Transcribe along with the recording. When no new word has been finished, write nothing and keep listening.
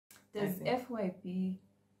Does FYP?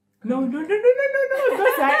 No. Those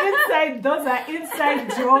are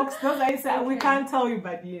inside jokes. Those are inside. Okay. We can't tell you,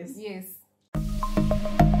 but yes. Yes.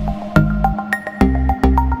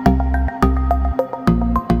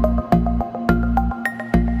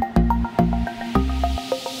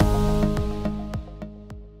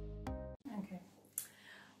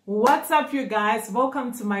 What's up, you guys?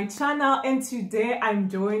 Welcome to my channel, and today I'm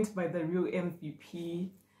joined by the real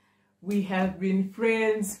MVP. We have been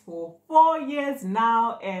friends for 4 years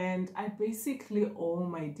now, and I basically owe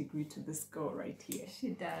my degree to this girl right here. She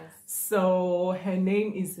does. So her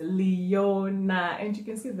name is Leona, and you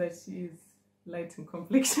can see that she is light in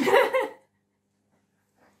complexion.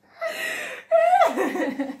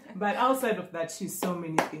 But outside of that, she's so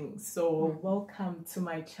many things. So welcome to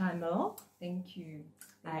my channel. Thank you.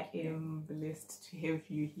 I am blessed to have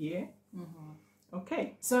you here.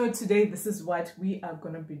 Okay, so today this is what we are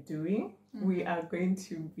going to be doing. We are going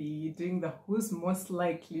to be doing the who's most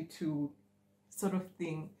likely to sort of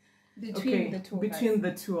thing between the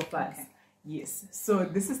two of us. Okay. Yes, so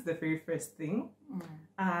this is the very first thing.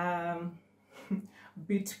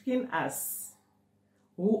 Between us,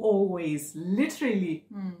 who always, literally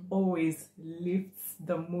always lifts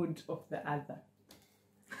the mood of the other.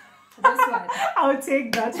 This one. I'll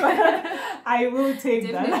take that one. I will take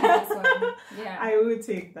that. One. Yeah. I will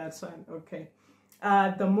take that one. Okay.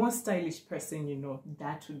 The most stylish person, you know,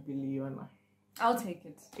 that would be Leona. I'll take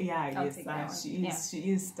it. Yeah, I'll yes,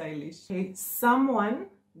 she is stylish. Okay. Someone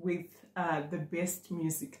with the best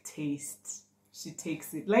music taste. She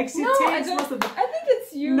takes it. Like she takes most of the... I think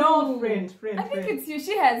it's you. No, friend. I think it's you.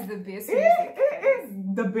 She has the best music.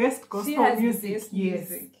 The best gospel she has music. The best yes.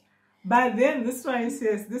 music. But then this one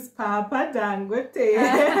says, this Papa Dangote.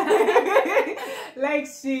 Like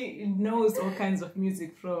she knows all kinds of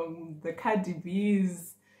music, from the Cardi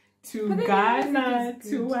B's to Ghana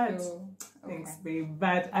to what? Okay. Thanks, babe.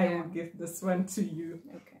 But I will give this one to you.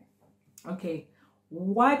 Okay.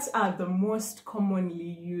 What are the most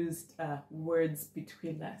commonly used words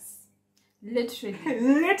between us? Literally.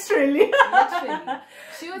 Literally.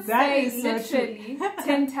 She would say literally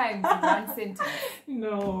 10 times in one sentence.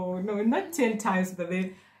 No, not 10 times, but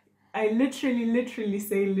then I literally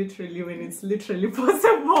say literally when it's literally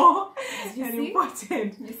possible and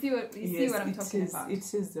important. You see what I'm talking about?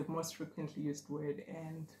 It is the most frequently used word.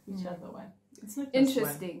 And which other one? It's not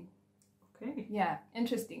interesting. Okay. Yeah,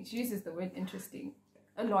 interesting. She uses the word interesting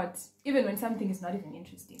a lot, even when something is not even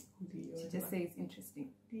interesting. She just says interesting.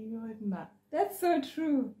 That's so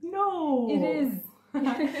true. No, it is.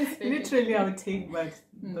 Literally, I would take, but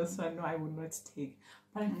this one, no, I would not take.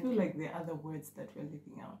 But I feel like there are other words that we're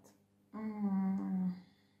leaving out.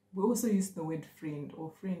 We also use the word friend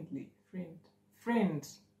or friendly. Friend.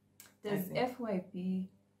 Does FYP?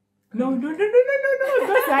 No. Those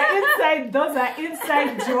are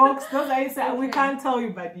inside jokes. Those are inside. Okay. We can't tell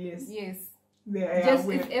you, but yes. Yes.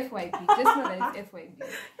 It's FYP. Just know that it's FYP.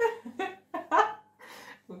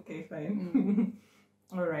 Okay, fine.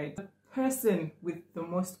 All right. The person with the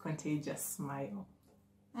most contagious smile.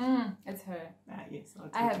 It's her. Yes.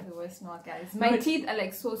 I have the worst smile, guys. My teeth are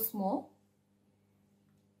like so small.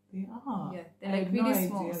 They are. Yeah, they're like really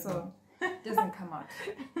small, so it doesn't come out.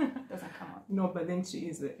 No, but then she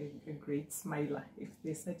is a great smiler, if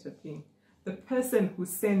there's such a thing. The person who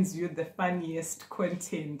sends you the funniest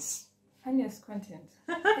content. Funniest content.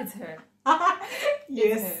 It's her.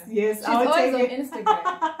 Yes. She's always on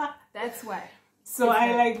Instagram. That's why. So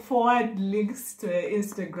I like forward links to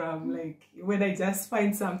Instagram, like when I just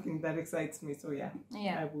find something that excites me. So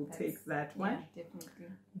I will take that one. Yeah, definitely.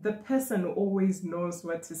 The person who always knows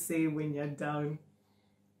what to say when you're down.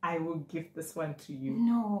 I will give this one to you.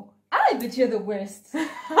 No. I bet you're the worst. You're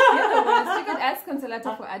the worst. You could ask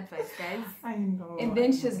Consolata for advice, guys. I know. And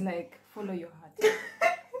then she's like, follow your heart.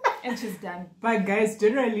 And she's done. But guys,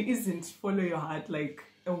 generally isn't follow your heart like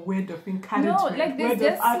a word of encouragement, no, like there's word of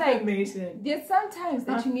just affirmation. Like, there's sometimes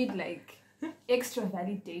that you need like extra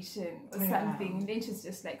validation or something, and then she's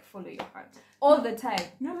just like follow your heart all the time.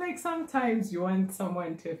 No, like sometimes you want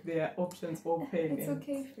someone to have their options open. It's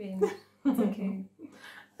okay, friend. It's okay.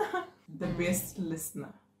 The best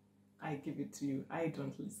listener. I give it to you. I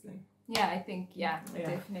don't listen. Yeah, I think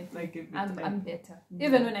definitely. I'm better.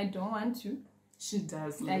 Even when I don't want to. She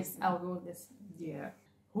does listen. I will listen. Yeah.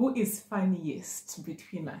 Who is funniest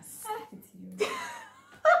between us? It's you.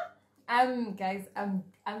 Guys, I'm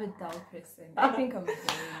a dull person. I think I'm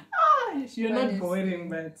boring. You're not boring,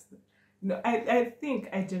 but no, I think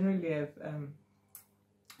I generally have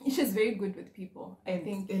She's very good with people. I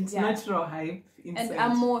think it's natural hype inside. And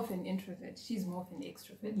I'm more of an introvert. She's more of an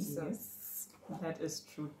extrovert. Yes, that is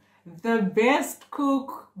true. The best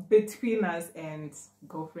cook between us, and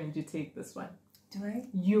girlfriend, you take this one. Do I?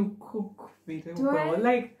 You cook very Do well. I?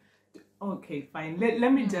 Like, okay, fine.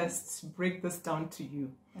 Let me just break this down to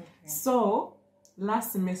you. Okay. So,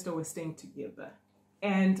 last semester we're staying together,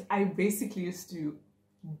 and I basically used to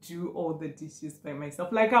do all the dishes by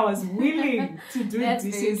myself. Like, I was willing to do That's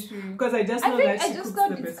dishes very true. because I just know that she I just cooks thought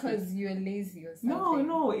the it's best food. because you're lazy or something.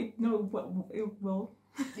 Well,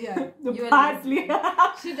 Yeah, you're partly, lazy.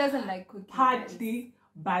 She doesn't like cooking. partly,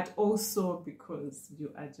 but also because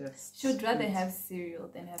you are just. She'd rather have cereal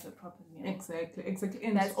than have a proper meal. Exactly,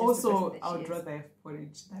 and That's just the also person that I she would is. rather have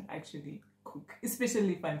porridge than actually cook,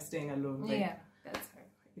 especially if I'm staying alone. Like, Yeah, that's her.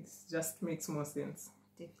 it just makes more sense.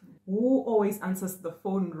 Definitely. Who always answers the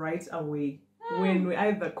phone right away when we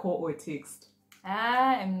either call or text?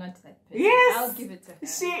 I'm not that person. Yes, I'll give it to her.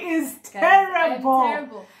 She is Guys, terrible. I'm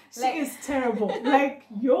terrible. She is terrible. Like,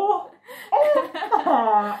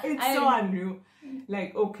 it's so unreal.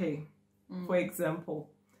 Like, okay, for example,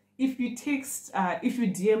 if you text, if you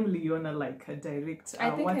DM Leona like a direct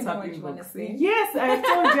I think I know WhatsApp what you wanna inbox, say. yes, I've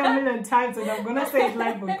told you a million times, and I'm gonna say it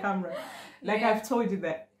live on camera. Like, Yeah. I've told you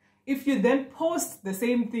that. If you then post the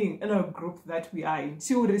same thing in a group that we are in,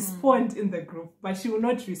 she will respond in the group, but she will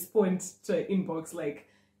not respond to an inbox like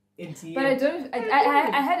a DM. But I don't.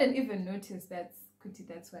 I hadn't even noticed that. Kuti,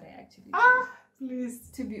 that's what I actually do.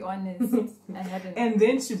 Please. To be honest, I hadn't. And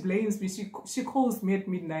then she blames me. She calls me at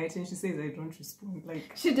midnight and she says I don't respond.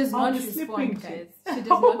 Like, She does I'll not be respond, sleeping. guys. She does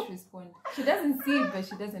not respond. She doesn't see it, but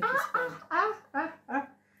she doesn't respond.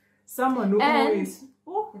 Someone who And always.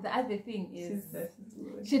 Oh, the other thing is,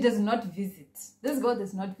 she's she does not visit. This girl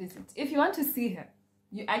does not visit. If you want to see her,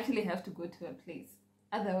 you actually have to go to her place.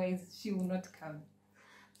 Otherwise, she will not come.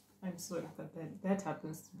 I'm sorry, but that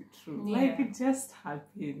happens to be true. Yeah. Like, it just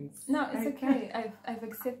happens. No, it's I okay. I've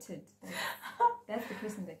accepted. That's the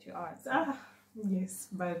person that you are. So. Yes,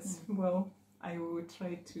 but well, I will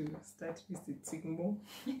try to start visiting more.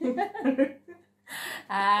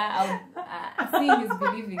 Seeing is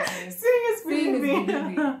believing. Guys. Seeing is believing.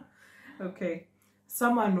 believing. Okay.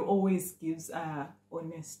 Someone who always gives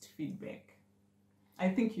honest feedback. I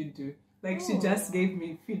think you do. Like, she just gave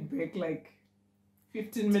me feedback like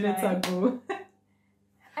 15 minutes ago.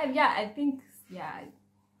 Yeah, I think, yeah,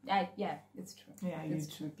 it's true. Yeah, you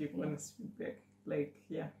do give honest feedback. Like,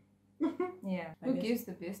 yeah. Yeah. Who gives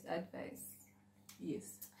the best advice?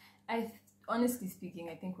 Yes. Honestly speaking,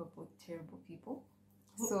 I think we're both terrible people.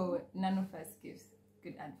 So none of us gives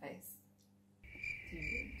good advice.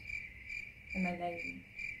 Period. Am I lying?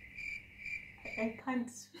 I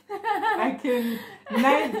can't. I can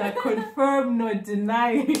neither confirm nor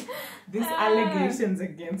deny these allegations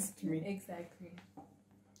against me. Exactly.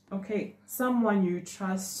 Okay, someone you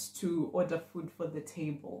trust to order food for the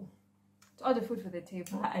table. To order food for the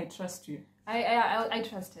table. I trust you. I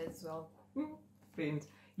trust her as well. Friend,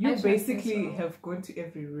 you basically have gone to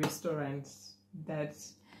every restaurant that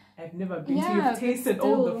I've never been to. You've tasted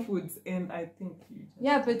all the foods, and I think you just...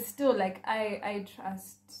 Yeah, but still, like, I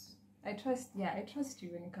trust you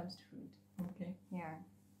when it comes to food. Okay. Yeah.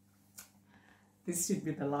 This should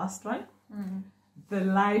be the last one. The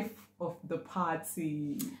life of the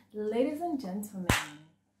party. Ladies and gentlemen.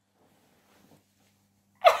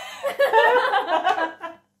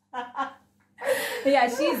 Yeah,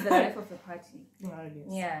 she's the life of the party. Oh, yes.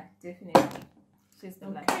 Yeah, definitely. She's the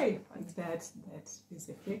life of the party. That is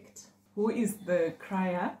a fact. Who is the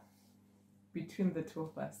crier between the two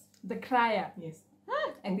of us? The crier. Yes.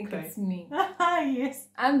 I think it's me. Yes.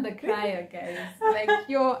 I'm the crier, guys. Like,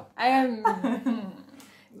 I am...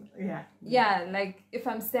 Yeah. Yeah, like, if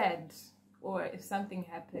I'm sad or if something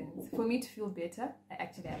happens, for me to feel better, I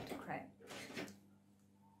actually have to cry.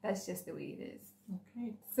 That's just the way it is.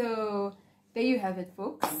 Okay. So, there you have it,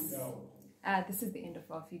 folks. This is the end of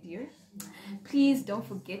our video. Please don't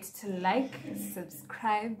forget to like,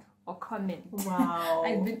 subscribe, or comment. Wow.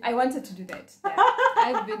 I wanted to do that. Yeah.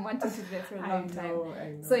 I've been wanting to do that for a long time. I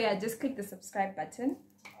know. So yeah, just click the subscribe button.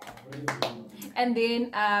 And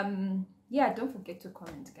then yeah, don't forget to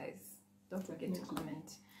comment, guys. Don't forget to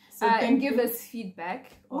comment. So and give us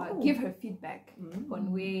feedback, or give her feedback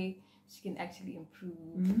on where she can actually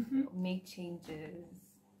improve, make changes,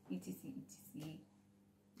 etc, etc.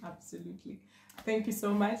 Absolutely. Thank you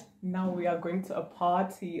so much. Now we are going to a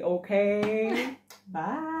party, okay? Bye.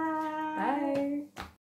 Bye.